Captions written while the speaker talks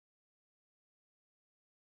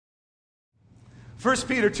1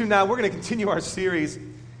 Peter 2:9, we're going to continue our series.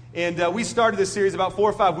 And we started this series about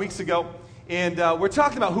 4 or 5 weeks ago. And we're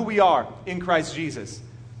talking about who we are in Christ Jesus.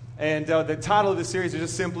 And the title of the series is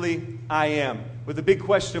just simply, I Am, with a big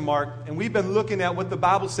question mark. And we've been looking at what the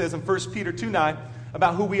Bible says in 1 Peter 2:9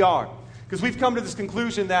 about who we are. Because we've come to this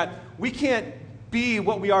conclusion that we can't be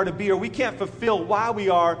what we are to be, or we can't fulfill why we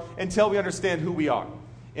are until we understand who we are.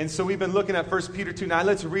 And so we've been looking at 1 Peter 2:9.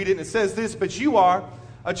 Let's read it. And it says this, but you are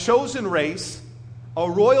a chosen race, a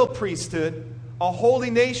royal priesthood, a holy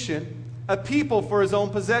nation, a people for his own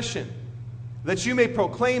possession, that you may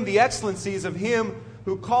proclaim the excellencies of him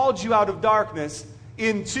who called you out of darkness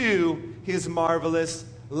into his marvelous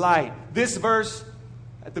light. This verse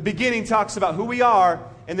at the beginning talks about who we are,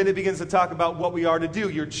 and then it begins to talk about what we are to do.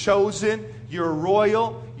 You're chosen, you're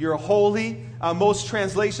royal, you're holy. Most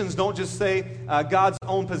translations don't just say God's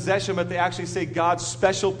own possession, but they actually say God's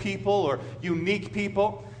special people or unique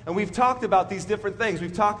people. And we've talked about these different things.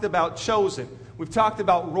 We've talked about chosen. We've talked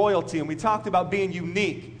about royalty. And we talked about being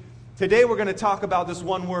unique. Today we're going to talk about this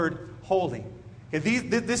one word, holy. Okay,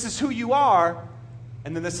 this is who you are.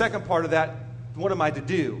 And then the second part of that, what am I to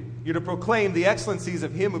do? You're to proclaim the excellencies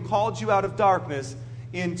of him who called you out of darkness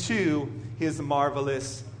into his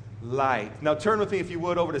marvelous light. Now turn with me, if you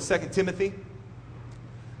would, over to 2 Timothy.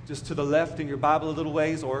 Just to the left in your Bible a little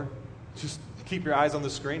ways, or just keep your eyes on the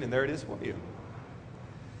screen, and there it is for you.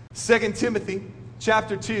 2 Timothy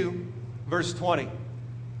chapter 2, verse 20.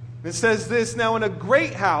 It says this, now in a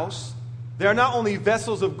great house there are not only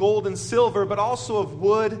vessels of gold and silver, but also of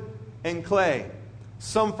wood and clay,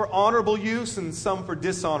 some for honorable use and some for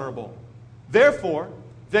dishonorable. Therefore,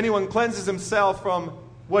 if anyone cleanses himself from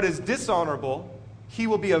what is dishonorable, he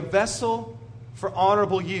will be a vessel for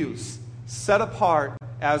honorable use, set apart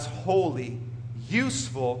as holy,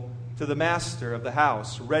 useful to the master of the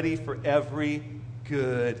house, ready for every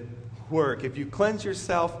good work. If you cleanse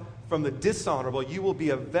yourself from the dishonorable, you will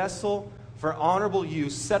be a vessel for honorable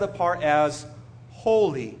use, set apart as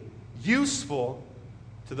holy, useful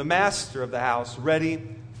to the master of the house, ready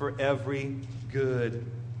for every good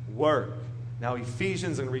work. Now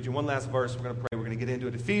Ephesians, I'm going to read you one last verse. We're going to pray. We're going to get into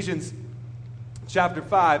it. Ephesians chapter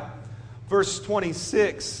 5, verse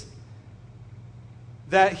 26.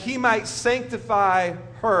 That he might sanctify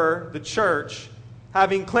her, the church,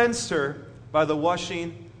 having cleansed her by the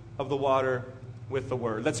washing of the water with the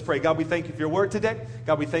word. Let's pray. God, we thank you for your word today.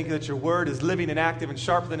 God, we thank you that your word is living and active and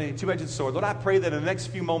sharper than any two-edged sword. Lord, I pray that in the next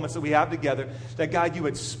few moments that we have together, that God, you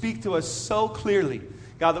would speak to us so clearly.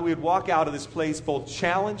 God, that we would walk out of this place both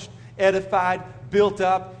challenged, edified, built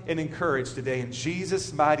up, and encouraged today. In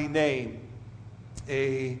Jesus' mighty name,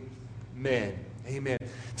 amen. Amen.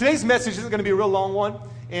 Today's message isn't going to be a real long one,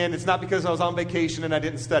 and it's not because I was on vacation and I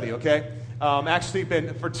didn't study, okay? Actually,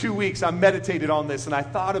 for 2 weeks, I meditated on this, and I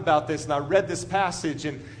thought about this, and I read this passage,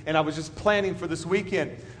 and I was just planning for this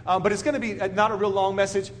weekend. But it's going to be not a real long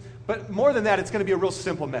message, but more than that, it's going to be a real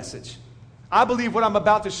simple message. I believe what I'm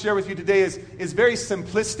about to share with you today is very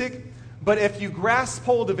simplistic, but if you grasp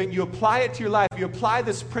hold of it and you apply it to your life, you apply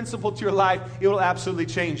this principle to your life, it will absolutely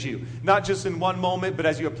change you. Not just in one moment, but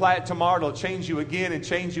as you apply it tomorrow, it'll change you again and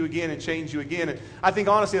change you again and change you again. And I think,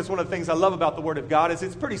 honestly, that's one of the things I love about the Word of God is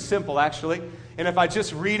it's pretty simple, actually. And if I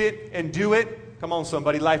just read it and do it, come on,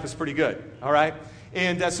 somebody, life is pretty good, all right?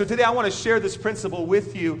 And so today I want to share this principle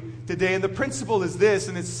with you today. And the principle is this,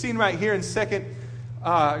 and it's seen right here in 1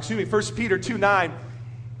 Peter 2:9.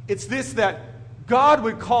 It's this, that God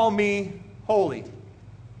would call me holy.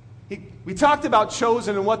 We talked about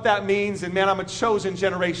chosen and what that means, and man, I'm a chosen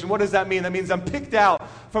generation. What does that mean? That means I'm picked out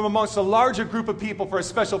from amongst a larger group of people for a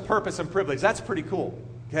special purpose and privilege. That's pretty cool,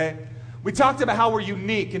 okay? We talked about how we're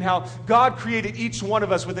unique and how God created each one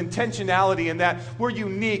of us with intentionality and that we're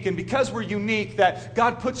unique. And because we're unique, that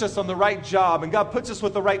God puts us on the right job and God puts us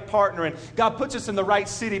with the right partner and God puts us in the right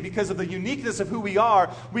city. Because of the uniqueness of who we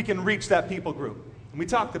are, we can reach that people group. And we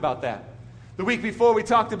talked about that. The week before, we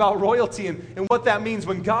talked about royalty and what that means.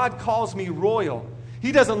 When God calls me royal,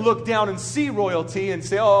 he doesn't look down and see royalty and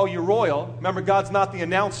say, oh, you're royal. Remember, God's not the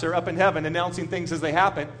announcer up in heaven announcing things as they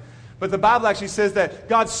happen. But the Bible actually says that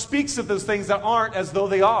God speaks of those things that aren't as though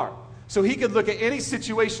they are. So he could look at any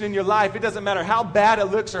situation in your life. It doesn't matter how bad it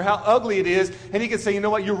looks or how ugly it is. And he could say, you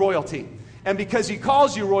know what, you're royalty. And because he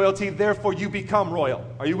calls you royalty, therefore you become royal.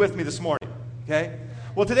 Are you with me this morning? Okay?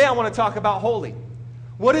 Well, today I want to talk about holy.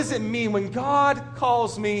 What does it mean when God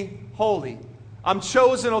calls me holy? I'm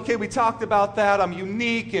chosen. Okay, we talked about that. I'm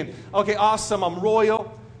unique. And okay, awesome. I'm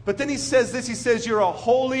royal. But then he says this. He says, you're a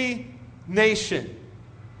holy nation.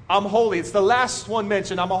 I'm holy. It's the last one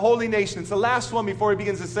mentioned. I'm a holy nation. It's the last one before he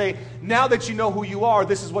begins to say, now that you know who you are,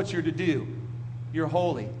 this is what you're to do. You're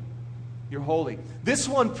holy. you're holy. This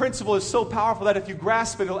one principle is so powerful that if you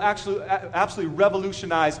grasp it, it'll actually absolutely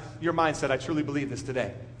revolutionize your mindset. I truly believe this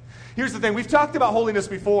today. Here's the thing. We've talked about holiness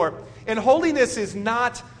before, and holiness is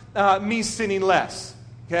not me sinning less,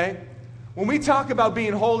 okay? When we talk about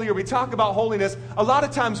being holy or we talk about holiness, a lot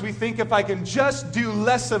of times we think if I can just do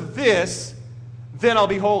less of this, then I'll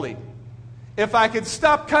be holy. If I could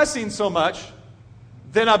stop cussing so much,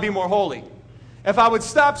 then I'll be more holy. If I would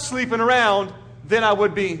stop sleeping around, then I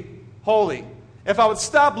would be holy. If I would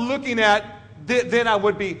stop looking at, then I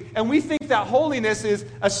would be. And we think that holiness is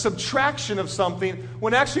a subtraction of something,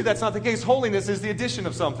 when actually that's not the case. Holiness is the addition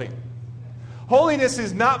of something. Holiness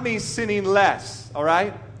is not me sinning less, all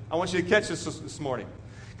right? I want you to catch this morning.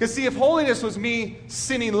 Because see, if holiness was me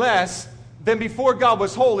sinning less, then before God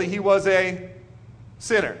was holy, he was a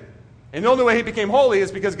sinner. And the only way he became holy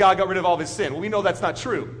is because God got rid of all of his sin. Well, we know that's not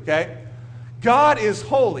true, okay? God is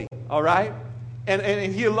holy, all right?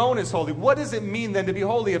 And he alone is holy. What does it mean then to be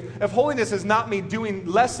holy? If holiness is not me doing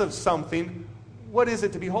less of something, what is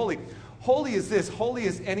it to be holy? Holy is this. Holy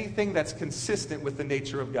is anything that's consistent with the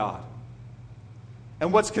nature of God.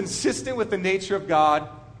 And what's consistent with the nature of God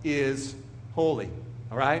is holy,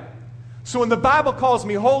 all right? So when the Bible calls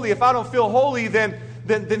me holy, if I don't feel holy,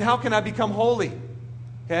 then how can I become holy?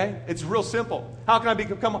 Okay? It's real simple. How can I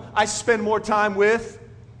become? I spend more time with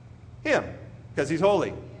him because he's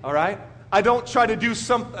holy, all right? I don't try to do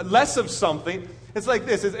less of something. It's like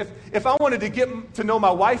this. If I wanted to get to know my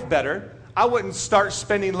wife better, I wouldn't start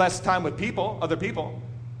spending less time with other people.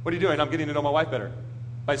 What are you doing? I'm getting to know my wife better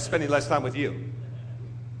by spending less time with you.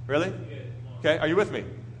 Really? Okay, are you with me?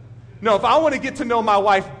 No, if I want to get to know my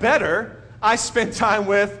wife better, I spend time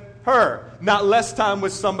with her, not less time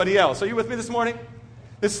with somebody else. Are you with me this morning?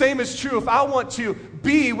 The same is true if I want to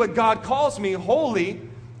be what God calls me, holy.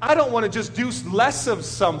 I don't want to just do less of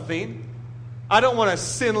something. I don't want to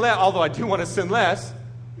sin less, although I do want to sin less.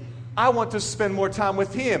 I want to spend more time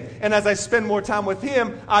with him. And as I spend more time with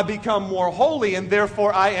him, I become more holy, and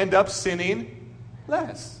therefore I end up sinning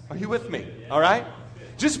less. Are you with me? All right?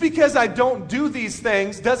 Just because I don't do these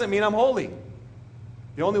things doesn't mean I'm holy.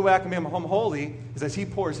 The only way I can become holy is as he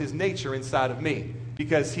pours his nature inside of me,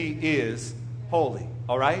 because he is holy.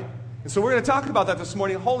 All right? And so we're going to talk about that this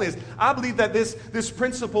morning, holiness. I believe that this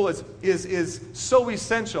principle is so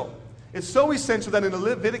essential. It's so essential that in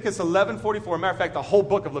Leviticus 11:44, matter of fact, the whole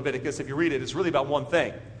book of Leviticus, if you read it, it's really about one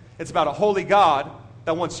thing. It's about a holy God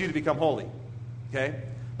that wants you to become holy. Okay?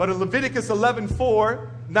 But in Leviticus 11:4,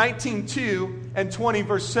 19:2, and 20,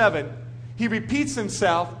 verse 7, he repeats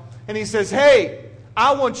himself and he says, hey,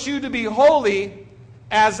 I want you to be holy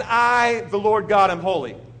as I, the Lord God, am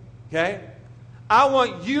holy. Okay? I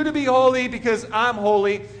want you to be holy because I'm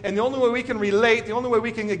holy, and the only way we can relate, the only way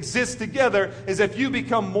we can exist together is if you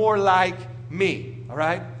become more like me, all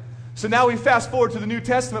right? So now we fast forward to the New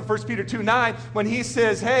Testament, 1 Peter 2:9, when he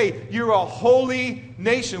says, hey, you're a holy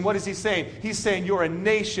nation. What is he saying? He's saying you're a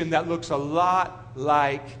nation that looks a lot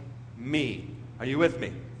like me. Are you with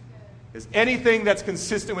me? Because anything that's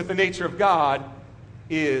consistent with the nature of God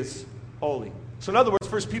is holy. So in other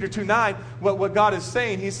words, 1 Peter 2:9, what God is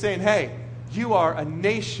saying, he's saying, hey, you are a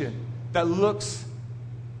nation that looks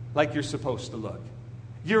like you're supposed to look.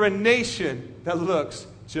 You're a nation that looks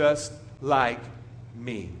just like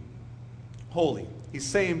me. Holy. He's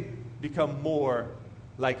saying, become more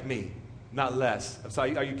like me, not less. So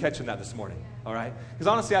are you catching that this morning? All right? Because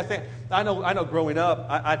honestly, I know growing up,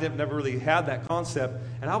 I never really had that concept.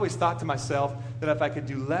 And I always thought to myself that if I could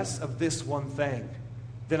do less of this one thing,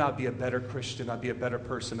 then I'd be a better Christian. I'd be a better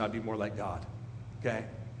person. I'd be more like God. Okay?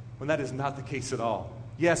 When that is not the case at all.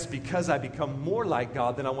 Yes, because I become more like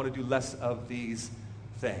God, then I want to do less of these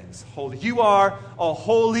things. Holy. You are a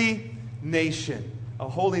holy nation. A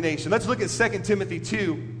holy nation. Let's look at 2 Timothy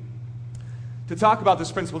 2 to talk about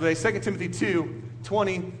this principle today. 2 Timothy 2,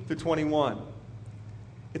 20 to 21.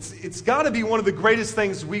 It's got to be one of the greatest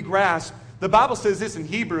things we grasp. The Bible says this in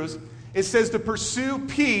Hebrews. It says to pursue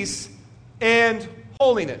peace and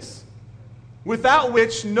holiness, without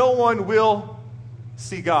which no one will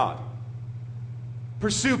see God.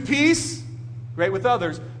 Pursue peace, great with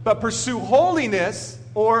others, but pursue holiness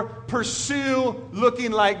or pursue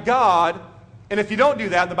looking like God. And if you don't do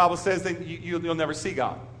that, the Bible says that you'll never see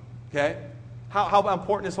God. Okay? How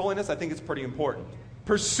important is holiness? I think it's pretty important.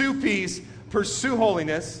 Pursue peace, pursue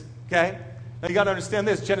holiness. Okay? Now you got to understand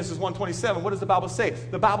this. Genesis 1:27. What does the Bible say?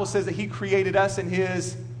 The Bible says that he created us in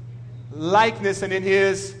his likeness and in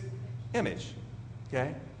his image.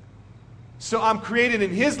 Okay? So I'm created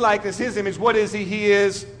in his likeness, his image. What is he? He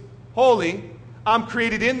is holy. I'm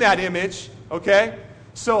created in that image. Okay?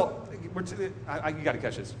 So, you got to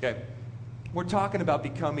catch this. Okay? We're talking about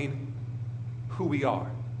becoming who we are.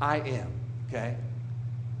 I am, okay?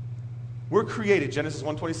 We're created, Genesis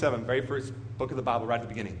 1:27, very first book of the Bible, right at the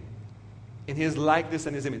beginning. In his likeness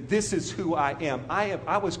and his image. This is who I am.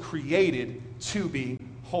 I was created to be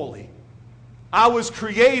holy. I was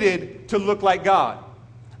created to look like God.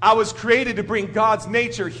 I was created to bring God's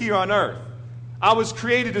nature here on earth. I was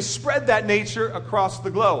created to spread that nature across the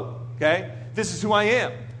globe, okay? This is who I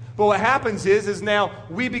am. But what happens is now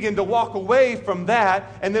we begin to walk away from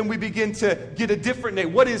that, and then we begin to get a different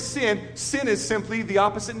name. What is sin? Sin is simply the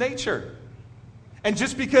opposite nature. And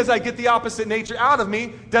just because I get the opposite nature out of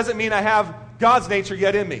me doesn't mean I have God's nature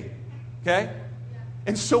yet in me. Okay?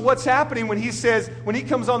 And so what's happening when he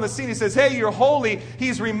comes on the scene, he says, hey, you're holy.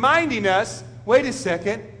 He's reminding us, wait a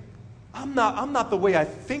second, I'm not the way I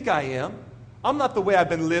think I am. I'm not the way I've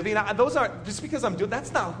been living. Just because I'm doing,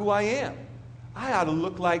 that's not who I am. I ought to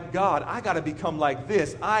look like God. I got to become like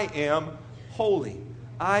this. I am holy.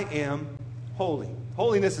 I am holy.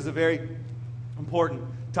 Holiness is a very important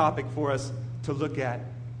topic for us to look at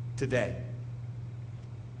today.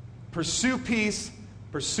 Pursue peace,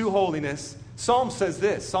 pursue holiness. Psalm says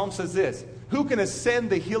this, who can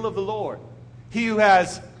ascend the hill of the Lord? He who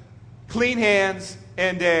has clean hands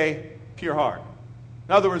and a pure heart.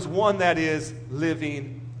 In other words, one that is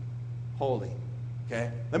living holy.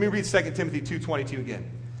 Okay? Let me read 2 Timothy 2:22 again.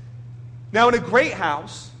 Now in a great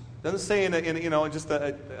house, doesn't say in just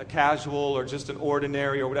a casual or just an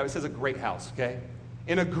ordinary or whatever, it says a great house, okay?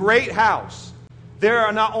 In a great house, there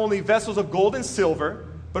are not only vessels of gold and silver,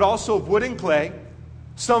 but also of wood and clay,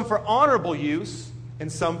 some for honorable use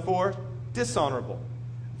and some for dishonorable.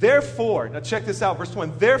 Therefore, now check this out, verse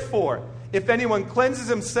 1. Therefore, if anyone cleanses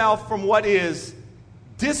himself from what is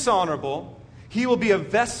dishonorable, he will be a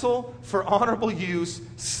vessel for honorable use,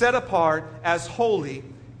 set apart as holy,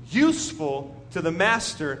 useful to the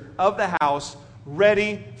master of the house,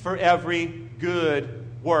 ready for every good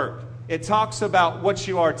work. It talks about what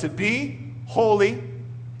you are to be, holy,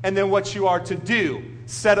 and then what you are to do,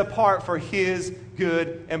 set apart for his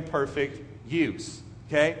good and perfect use.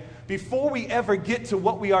 Okay? Before we ever get to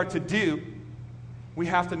what we are to do, we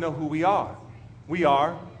have to know who we are. We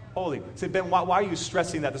are holy. Say, Ben, why are you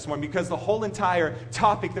stressing that this morning? Because the whole entire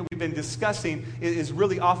topic that we've been discussing is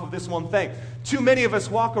really off of this one thing. Too many of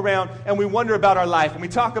us walk around and we wonder about our life. And we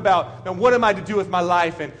talk about, now, what am I to do with my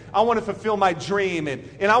life? And I want to fulfill my dream. And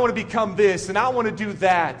I want to become this. And I want to do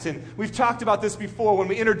that. And we've talked about this before when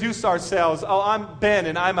we introduce ourselves. Oh, I'm Ben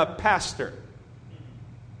and I'm a pastor.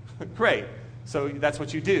 Great. So that's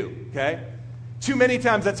what you do, okay? Too many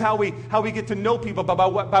times that's how we get to know people by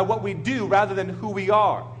what we do rather than who we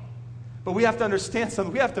are. But we have to understand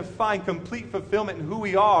something. We have to find complete fulfillment in who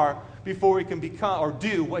we are before we can become or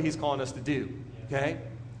do what he's calling us to do. Okay?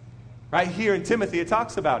 Right here in Timothy, it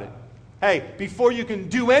talks about it. Hey, before you can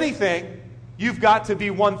do anything, you've got to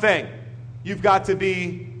be one thing. You've got to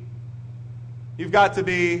be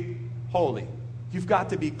holy. You've got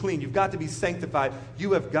to be clean. You've got to be sanctified.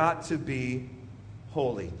 You have got to be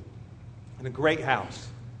holy. In a great house.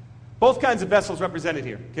 Both kinds of vessels represented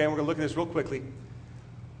here. Okay, and we're going to look at this real quickly.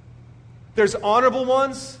 There's honorable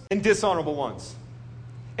ones and dishonorable ones.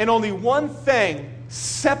 And only one thing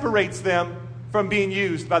separates them from being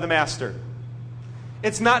used by the master.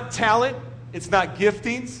 It's not talent. It's not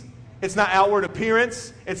giftings. It's not outward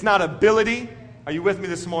appearance. It's not ability. Are you with me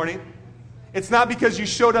this morning? It's not because you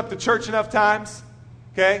showed up to church enough times.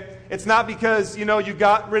 Okay? It's not because, you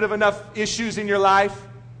got rid of enough issues in your life.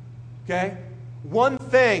 Okay? One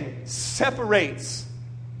thing separates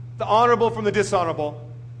the honorable from the dishonorable,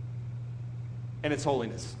 and it's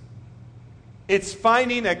holiness. It's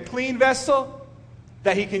finding a clean vessel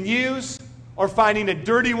that he can use or finding a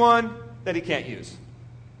dirty one that he can't use.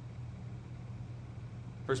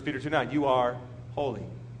 1 Peter 2:9, you are holy.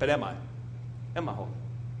 But am I? Am I holy?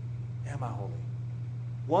 Am I holy?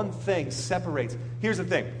 One thing separates. Here's the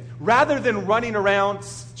thing. Rather than running around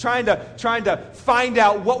trying to find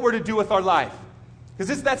out what we're to do with our life.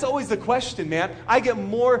 Because that's always the question, man. I get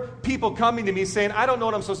more people coming to me saying, I don't know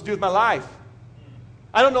what I'm supposed to do with my life.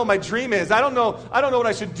 I don't know what my dream is. I don't know what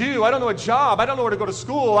I should do. I don't know a job. I don't know where to go to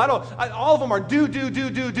school. All of them are do.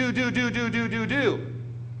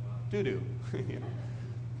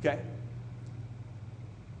 Okay?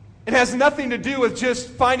 It has nothing to do with just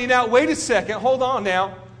finding out, wait a second, hold on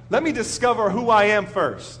now. Let me discover who I am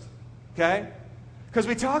first. Okay? Because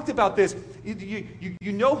we talked about this.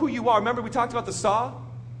 You know who you are. Remember we talked about the saw?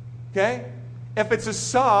 Okay? If it's a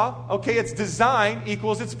saw, okay, its design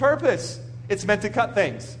equals its purpose. It's meant to cut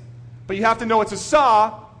things. But you have to know it's a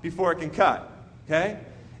saw before it can cut. Okay?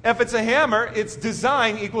 If it's a hammer, its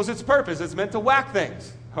design equals its purpose. It's meant to whack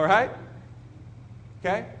things. All right?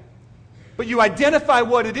 Okay? but you identify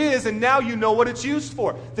what it is, and now you know what it's used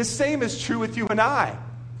for. The same is true with you and I.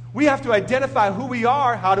 We have to identify who we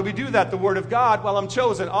are. How do we do that? The Word of God. Well, I'm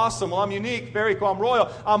chosen. Awesome. Well, I'm unique. Very cool. I'm royal.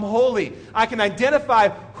 I'm holy. I can identify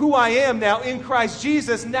who I am now in Christ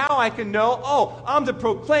Jesus. Now I can know, oh, I'm to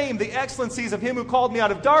proclaim the excellencies of Him who called me out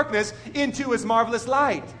of darkness into His marvelous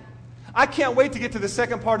light. I can't wait to get to the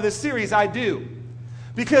second part of this series. I do.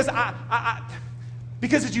 Because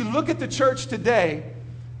because as you look at the church today,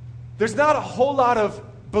 there's not a whole lot of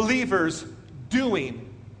believers doing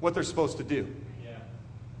what they're supposed to do.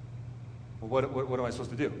 Well, what am I supposed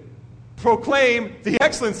to do? Proclaim the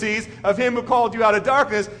excellencies of Him who called you out of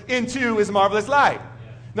darkness into His marvelous light.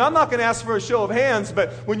 Now, I'm not going to ask for a show of hands,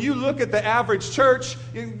 but when you look at the average church,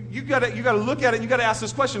 you got to look at it and you got to ask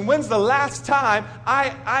this question. When's the last time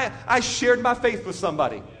I shared my faith with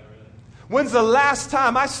somebody? When's the last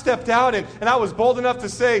time I stepped out and I was bold enough to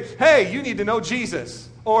say, hey, you need to know Jesus?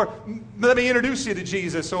 Or let me introduce you to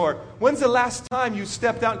Jesus. Or when's the last time you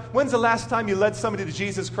stepped out? When's the last time you led somebody to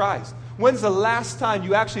Jesus Christ? When's the last time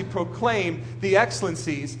you actually proclaimed the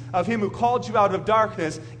excellencies of Him who called you out of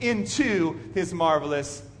darkness into His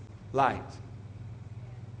marvelous light?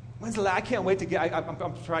 When's the last? I can't wait to get,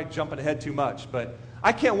 I'm trying jumping ahead too much, but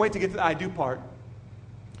I can't wait to get to the I do part.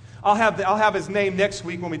 I'll have his name next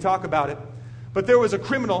week when we talk about it. But there was a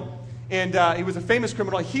criminal, and he was a famous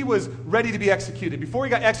criminal. He was ready to be executed. Before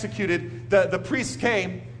he got executed, the priest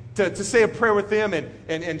came to say a prayer with him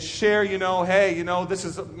and share, hey, this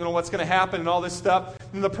is what's going to happen and all this stuff.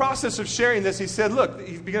 In the process of sharing this, he said, look,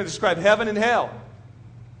 he began to describe heaven and hell.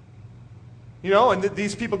 And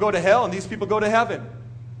these people go to hell and these people go to heaven.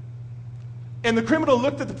 And the criminal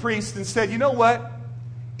looked at the priest and said, you know what?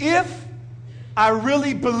 If I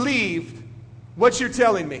really believed what you're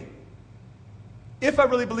telling me, if I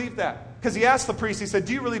really believed that. Because he asked the priest, he said,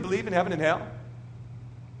 do you really believe in heaven and hell?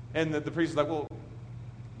 And the priest was like, well,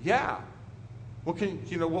 yeah. Well,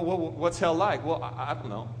 what's hell like? Well, I don't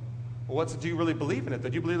know. Well, do you really believe in it? Do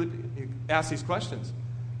you believe? He asked these questions.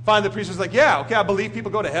 Finally, the priest was like, yeah, okay, I believe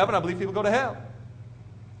people go to heaven. I believe people go to hell.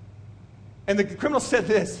 And the criminal said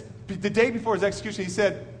this. The day before his execution, he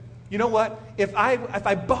said, you know what? If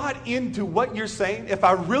I bought into what you're saying, if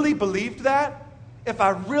I really believed that, if I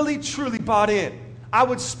really truly bought in, I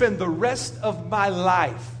would spend the rest of my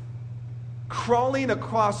life crawling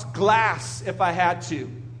across glass if I had to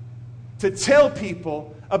tell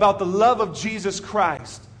people about the love of Jesus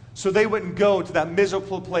Christ so they wouldn't go to that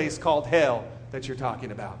miserable place called hell that you're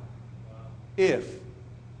talking about. Wow. If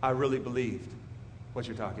I really believed what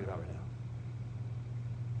you're talking about right now.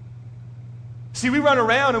 See, we run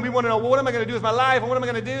around and we want to know, well, what am I going to do with my life? And what am I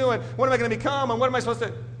going to do? And what am I going to become? And what am I supposed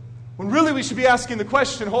to... When really we should be asking the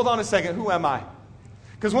question, hold on a second, who am I?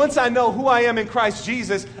 Because once I know who I am in Christ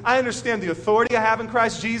Jesus, I understand the authority I have in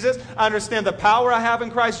Christ Jesus. I understand the power I have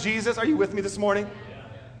in Christ Jesus. Are you with me this morning?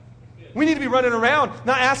 We need to be running around,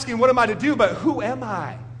 not asking what am I to do, but who am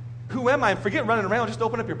I? Who am I? And forget running around. Just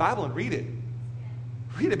open up your Bible and read it.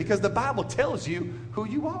 Read it because the Bible tells you who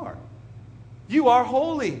you are. You are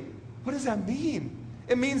holy. What does that mean?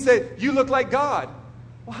 It means that you look like God.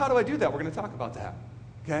 Well, how do I do that? We're going to talk about that.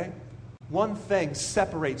 Okay? One thing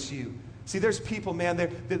separates you. See, there's people, man,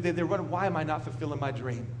 they're running, why am I not fulfilling my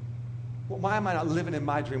dream? Well, why am I not living in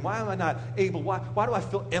my dream? Why am I not able? Why do I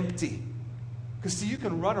feel empty? Because, see, you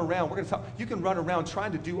can run around, you can run around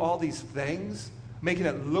trying to do all these things, making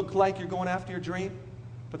it look like you're going after your dream,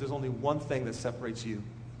 but there's only one thing that separates you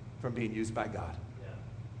from being used by God. Yeah.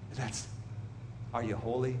 And that's, are you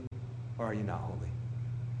holy or are you not holy?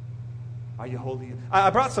 Are you holy? I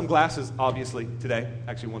brought some glasses, obviously, today.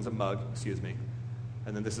 Actually, one's a mug, excuse me.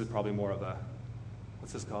 And then this is probably more of a,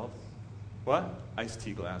 what's this called? What? Iced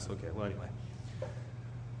tea glass. Okay, well, anyway.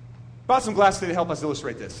 Brought some glasses to help us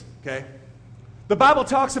illustrate this, okay? The Bible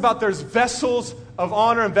talks about there's vessels of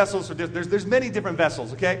honor and vessels for there's many different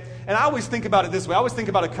vessels, okay? And I always think about it this way. I always think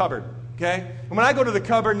about a cupboard, okay? And when I go to the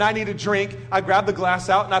cupboard and I need a drink, I grab the glass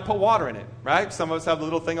out and I put water in it, right? Some of us have a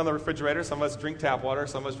little thing on the refrigerator. Some of us drink tap water.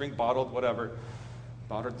 Some of us drink bottled whatever.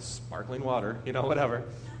 Bottled sparkling water, whatever.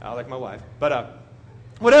 I like my wife. But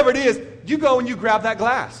whatever it is, you go and you grab that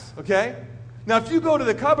glass, okay? Now, if you go to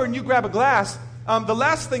the cupboard and you grab a glass, the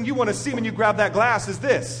last thing you want to see when you grab that glass is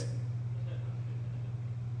this.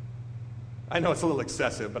 I know it's a little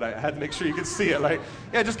excessive, but I had to make sure you could see it. Like,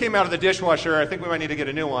 yeah, it just came out of the dishwasher. I think we might need to get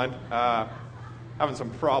a new one. Having some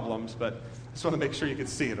problems, but I just want to make sure you could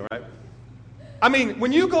see it, all right? I mean,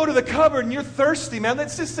 when you go to the cupboard and you're thirsty, man,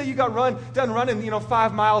 let's just say you got done running,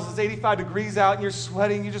 5 miles, it's 85 degrees out, and you're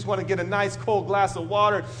sweating, you just want to get a nice cold glass of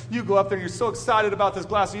water. You go up there and you're so excited about this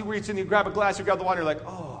glass, you reach in, you grab a glass, you grab the water, you're like,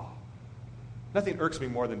 oh, Nothing irks me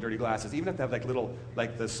more than dirty glasses, even if they have like little,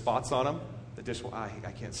 like the spots on them. The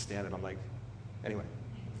I can't stand it. I'm like, anyway,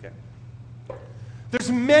 okay.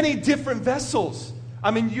 There's many different vessels.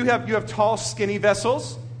 I mean, you have tall, skinny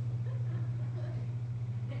vessels.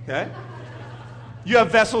 Okay? You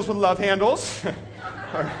have vessels with love handles.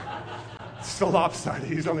 It's still lopsided.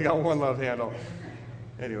 He's only got one love handle.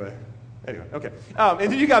 Anyway, okay.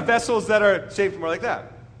 And then you got vessels that are shaped more like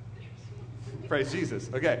that. Praise Jesus.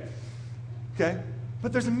 Okay.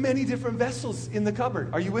 But there's many different vessels in the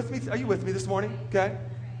cupboard. Are you with me? Are you with me this morning? Okay.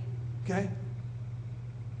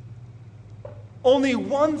 Only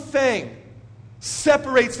one thing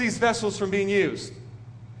separates these vessels from being used.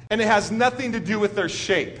 And it has nothing to do with their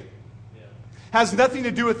shape. Has nothing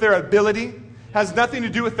to do with their ability. Has nothing to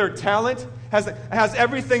do with their talent. Has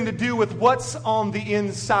everything to do with what's on the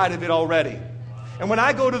inside of it already. And when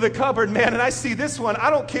I go to the cupboard, man, and I see this one,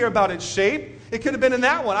 I don't care about its shape. It could have been in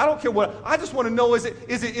that one. I don't care what. I just want to know, is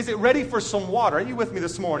it ready for some water? Are you with me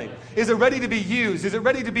this morning? Is it ready to be used? Is it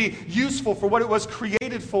ready to be useful for what it was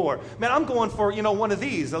created for? Man, I'm going for, one of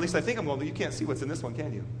these. At least I think I'm going. You can't see what's in this one,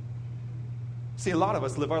 can you? See, a lot of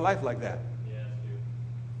us live our life like that. Yeah,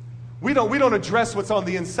 we don't address what's on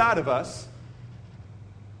the inside of us.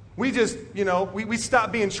 We just, we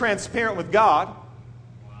stop being transparent with God.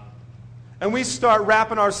 Wow. And we start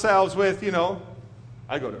wrapping ourselves with,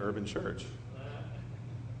 I go to Urban Church.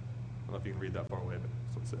 I don't know if you can read that far away, but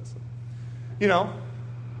that's what it says.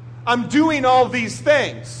 I'm doing all these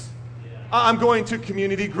things. I'm going to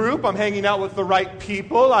community group. I'm hanging out with the right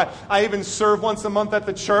people. I even serve once a month at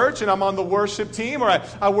the church, and I'm on the worship team, or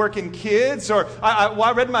I work in kids, or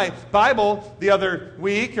I read my Bible the other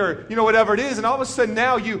week, or whatever it is, and all of a sudden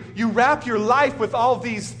now you wrap your life with all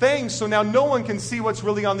these things, so now no one can see what's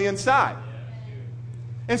really on the inside.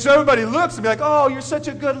 And so everybody looks and be like, oh, you're such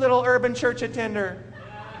a good little Urban Church attender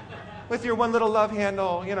with your one little love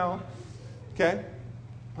handle, okay,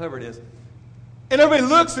 whatever it is. And everybody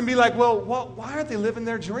looks and be like, well, why aren't they living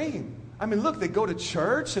their dream? I mean, look, they go to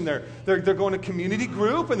church and they're going to community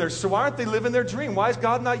group, and so why aren't they living their dream? Why is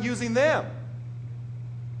God not using them?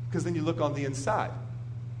 Because then you look on the inside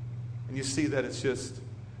and you see that it's just,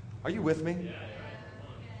 are you with me? Yeah.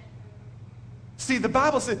 See, the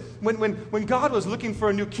Bible said when God was looking for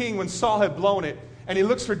a new king, when Saul had blown it, and he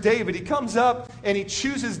looks for David, he comes up and he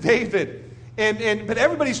chooses David. But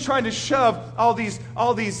everybody's trying to shove all these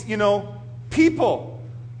people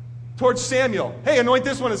towards Samuel. Hey, anoint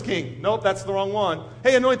this one as king. Nope, that's the wrong one.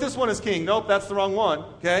 Hey, anoint this one as king. Nope, that's the wrong one.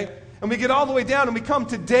 Okay? And we get all the way down and we come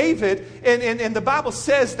to David, and the Bible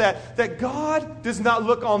says that God does not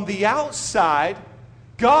look on the outside.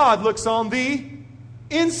 God looks on the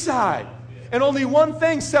inside. And only one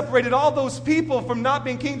thing separated all those people from not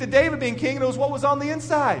being king to David being king, and it was what was on the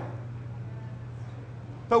inside.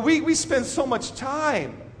 But we spend so much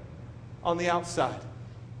time on the outside.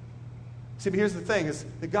 See, but here's the thing, is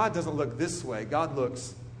that God doesn't look this way. God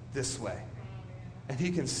looks this way. And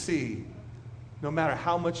he can see, no matter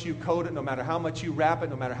how much you code it, no matter how much you wrap it,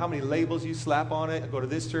 no matter how many labels you slap on it, go to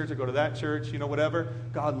this church or go to that church, whatever,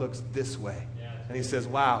 God looks this way. And he says,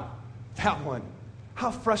 wow, that one. How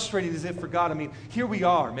frustrating is it for God? I mean, here we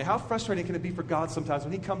are, man. How frustrating can it be for God sometimes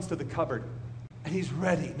when he comes to the cupboard and he's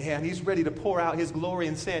ready, man. He's ready to pour out his glory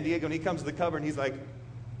in San Diego, and he comes to the cupboard and he's like,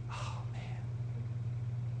 oh, man,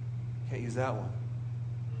 can't use that one.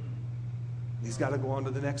 And he's got to go on to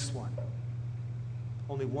the next one.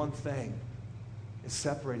 Only one thing is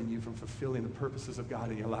separating you from fulfilling the purposes of God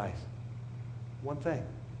in your life. One thing.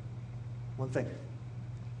 One thing.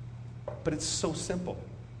 But it's so simple.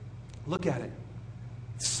 Look at it.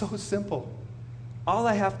 It's so simple. All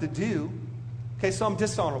I have to do, okay, so I'm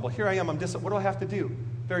dishonorable. Here I am, what do I have to do?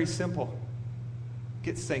 Very simple.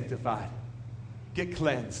 Get sanctified. Get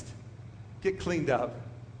cleansed. Get cleaned up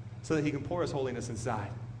so that he can pour his holiness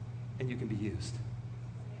inside and you can be used.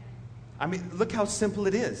 I mean, look how simple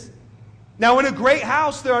it is. Now, in a great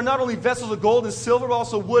house, there are not only vessels of gold and silver, but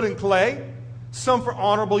also wood and clay, some for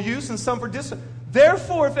honorable use and some for dishonorable.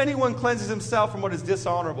 Therefore, if anyone cleanses himself from what is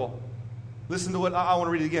dishonorable, listen to what I want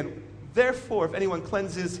to read it again. Therefore, if anyone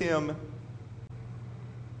cleanses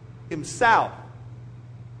himself.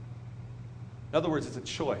 In other words, it's a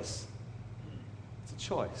choice. It's a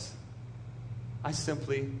choice. I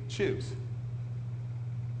simply choose.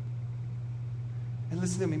 And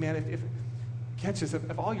listen to me, man.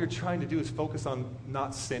 If all you're trying to do is focus on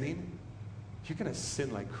not sinning, you're going to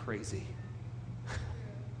sin like crazy.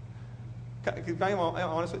 Can I be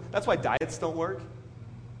honest with you? That's why diets don't work.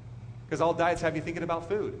 Because all diets have you thinking about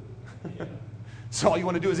food. So all you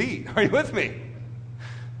want to do is eat. Are you with me?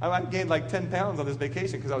 I gained like 10 pounds on this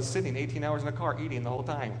vacation because I was sitting 18 hours in a car eating the whole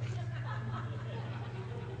time.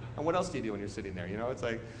 And what else do you do when you're sitting there? You know, it's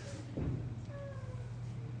like,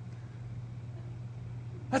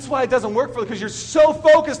 that's why it doesn't work for you, because you're so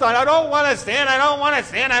focused on, I don't want to sin, I don't want to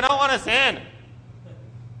sin, I don't want to sin.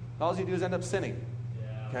 All you do is end up sinning.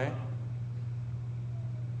 Okay?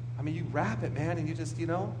 I mean, you wrap it, man, and you just,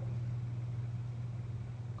 go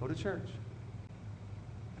to church.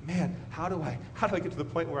 Man, how do I get to the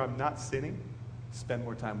point where I'm not sinning? Spend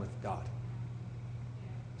more time with God.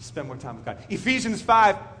 Spend more time with God. Ephesians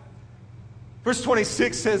 5, verse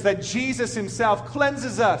 26 says that Jesus himself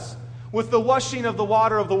cleanses us with the washing of the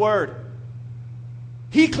water of the Word.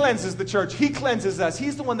 He cleanses the church. He cleanses us.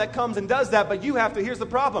 He's the one that comes and does that, but you have to. Here's the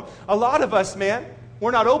problem. A lot of us, man,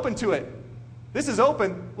 we're not open to it. This is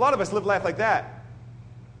open. A lot of us live life like that.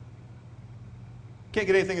 Can't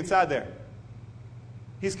get anything inside there.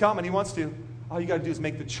 He's coming. He wants to. All you got to do is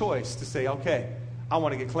make the choice to say, okay, I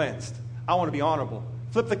want to get cleansed. I want to be honorable.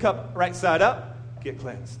 Flip the cup right side up. Get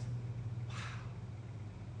cleansed. Wow.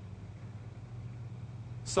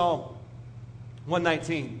 Psalm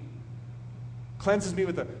 119. Cleanses me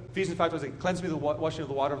with the, Ephesians 5:28, cleanses me with the washing of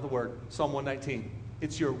the water of the Word. Psalm 119.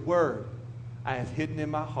 It's your word I have hidden in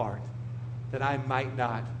my heart that I might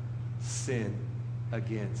not sin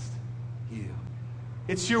against you.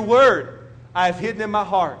 It's your word I have hidden in my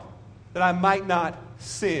heart that I might not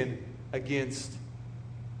sin against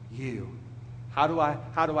you. How do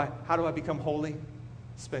I become holy?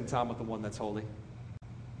 Spend time with the one that's holy.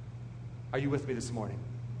 Are you with me this morning?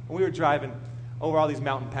 When we were driving over all these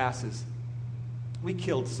mountain passes, we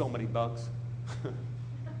killed so many bugs.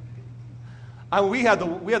 We had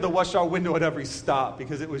to wash our window at every stop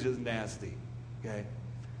because it was just nasty. Okay?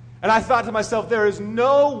 And I thought to myself, there is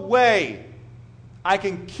no way I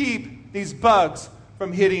can keep these bugs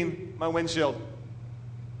from hitting my windshield.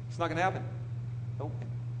 It's not going to happen. Nope.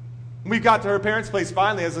 When we got to her parents' place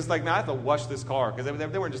finally, I was just like, man, I have to wash this car. Because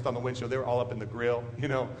they weren't just on the windshield. They were all up in the grill,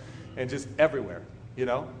 and just everywhere,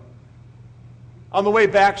 On the way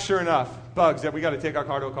back, sure enough, bugs. We got to take our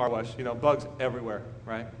car to a car wash. Bugs everywhere,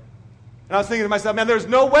 right? And I was thinking to myself, man, there's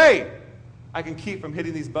no way I can keep from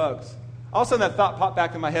hitting these bugs. All of a sudden, that thought popped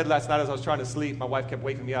back in my head last night as I was trying to sleep. My wife kept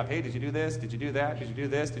waking me up. Hey, did you do this? Did you do that? Did you do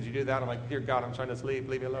this? Did you do that? I'm like, dear God, I'm trying to sleep.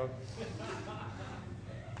 Leave me alone.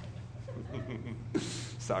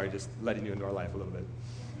 Sorry, just letting you into our life a little bit.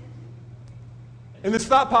 And this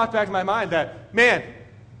thought popped back in my mind that, man,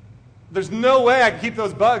 there's no way I can keep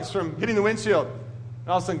those bugs from hitting the windshield. And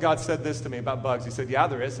all of a sudden, God said this to me about bugs. He said, yeah,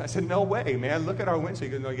 there is. I said, no way, man. Look at our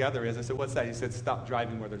windshield. He goes, no, yeah, there is. I said, what's that? He said, stop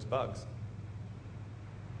driving where there's bugs.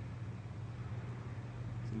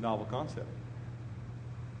 It's a novel concept.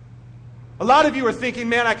 A lot of you are thinking,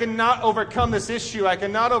 man, I cannot overcome this issue. I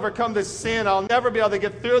cannot overcome this sin. I'll never be able to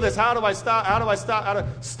get through this. How do I stop? How do I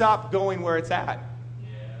stop going where it's at?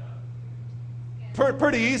 Yeah.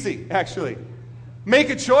 Pretty easy, actually. Make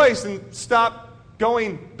a choice and stop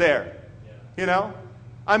going there. Yeah.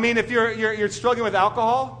 I mean, if you're struggling with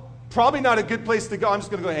alcohol, probably not a good place to go. I'm just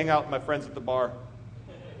going to go hang out with my friends at the bar.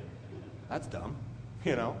 That's dumb,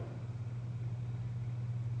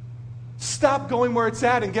 Stop going where it's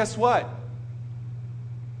at, and guess what?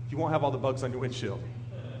 You won't have all the bugs on your windshield.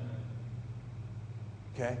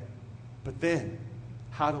 Okay? But then,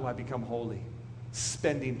 how do I become holy?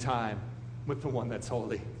 Spending time with the one that's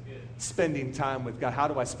holy. Spending time with God. How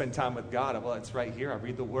do I spend time with God? Well, it's right here. I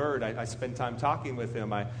read the Word. I spend time talking with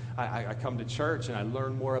Him. I come to church and I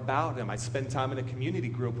learn more about Him. I spend time in a community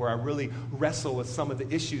group where I really wrestle with some of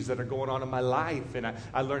the issues that are going on in my life. And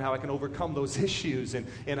I learn how I can overcome those issues.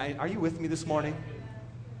 Are you with me this morning?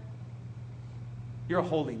 You're a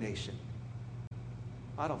holy nation.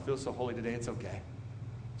 I don't feel so holy today. It's okay.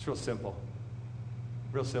 It's real simple.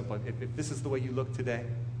 Real simple. If this is the way you look today,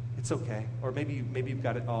 it's okay. Or maybe you've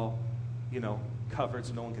got it all, covered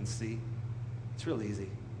so no one can see. It's real easy.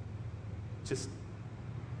 Just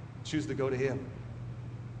choose to go to Him.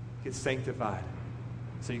 Get sanctified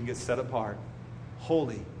so you can get set apart,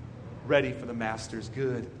 holy, ready for the Master's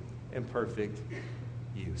good and perfect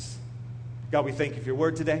use. God, we thank you for your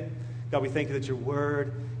word today. God, we thank you that your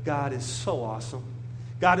word, God, is so awesome.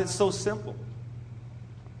 God, it's so simple.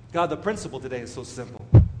 God, the principle today is so simple.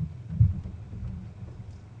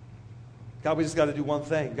 God, we just got to do one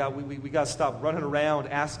thing. God, we got to stop running around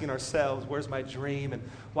asking ourselves, where's my dream? And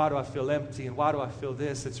why do I feel empty? And why do I feel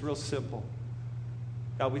this? It's real simple.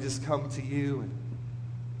 God, we just come to you and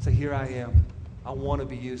say, here I am. I want to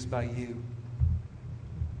be used by you.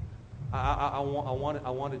 I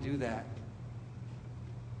want to do that.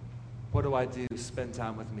 What do I do? Spend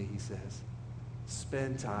time with me, he says.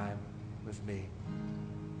 Spend time with me.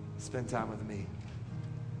 Spend time with me.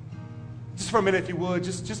 Just for a minute, if you would,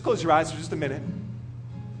 just close your eyes for just a minute.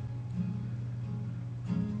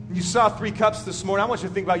 You saw 3 cups this morning. I want you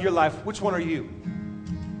to think about your life. Which one are you?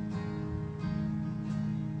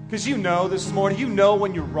 Because you know this morning, you know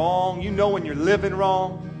when you're wrong. You know when you're living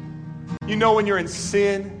wrong. You know when you're in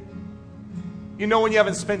sin. You know when you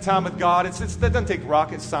haven't spent time with God. That doesn't take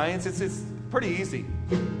rocket science. It's pretty easy.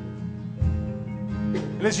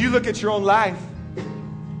 And as you look at your own life,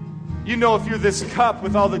 you know if you're this cup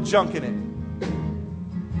with all the junk in it.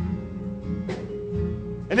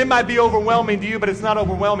 And it might be overwhelming to you, but it's not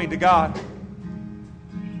overwhelming to God.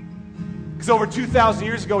 Because over 2,000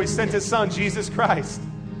 years ago, He sent His Son, Jesus Christ,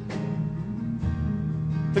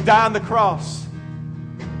 to die on the cross.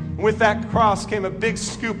 And with that cross came a big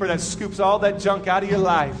scooper that scoops all that junk out of your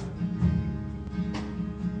life.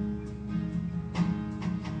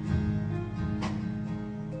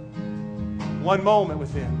 One moment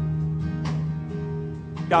with Him.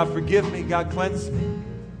 God, forgive me. God, cleanse me.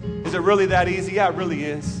 Is it really that easy? Yeah, it really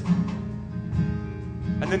is.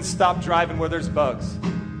 And then stop driving where there's bugs.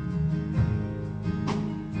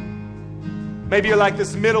 Maybe you're like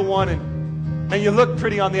this middle one and you look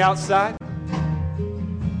pretty on the outside.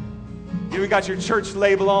 You even got your church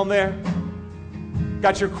label on there.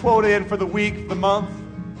 Got your quota in for the week, the month.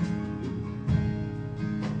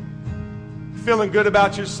 Feeling good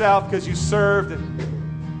about yourself because you served.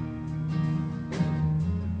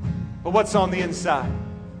 But what's on the inside?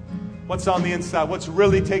 What's on the inside? What's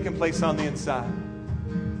really taking place on the inside?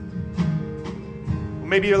 Well,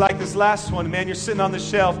 maybe you're like this last one. Man, you're sitting on the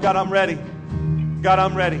shelf. God, I'm ready. God,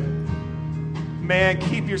 I'm ready. Man,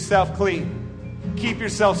 keep yourself clean. Keep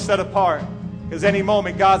yourself set apart. Because any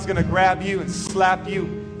moment, God's going to grab you and slap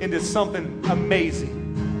you into something amazing.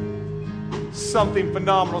 Something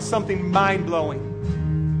phenomenal. Something mind-blowing.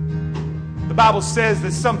 The Bible says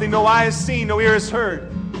that something no eye has seen, no ear has heard,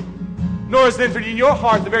 nor has it entered in your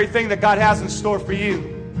heart the very thing that God has in store for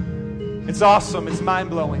you. It's awesome. It's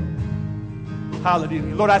mind-blowing.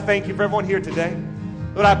 Hallelujah. Lord, I thank you for everyone here today.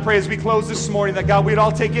 Lord, I pray as we close this morning that, God, we'd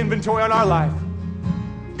all take inventory on our life.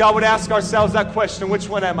 God, would ask ourselves that question, which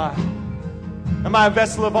one am I? Am I a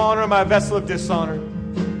vessel of honor? Am I a vessel of dishonor?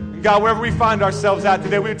 And God, wherever we find ourselves at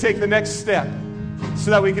today, we would take the next step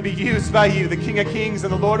so that we could be used by you, the King of Kings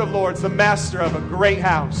and the Lord of Lords, the master of a great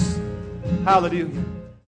house. Hallelujah.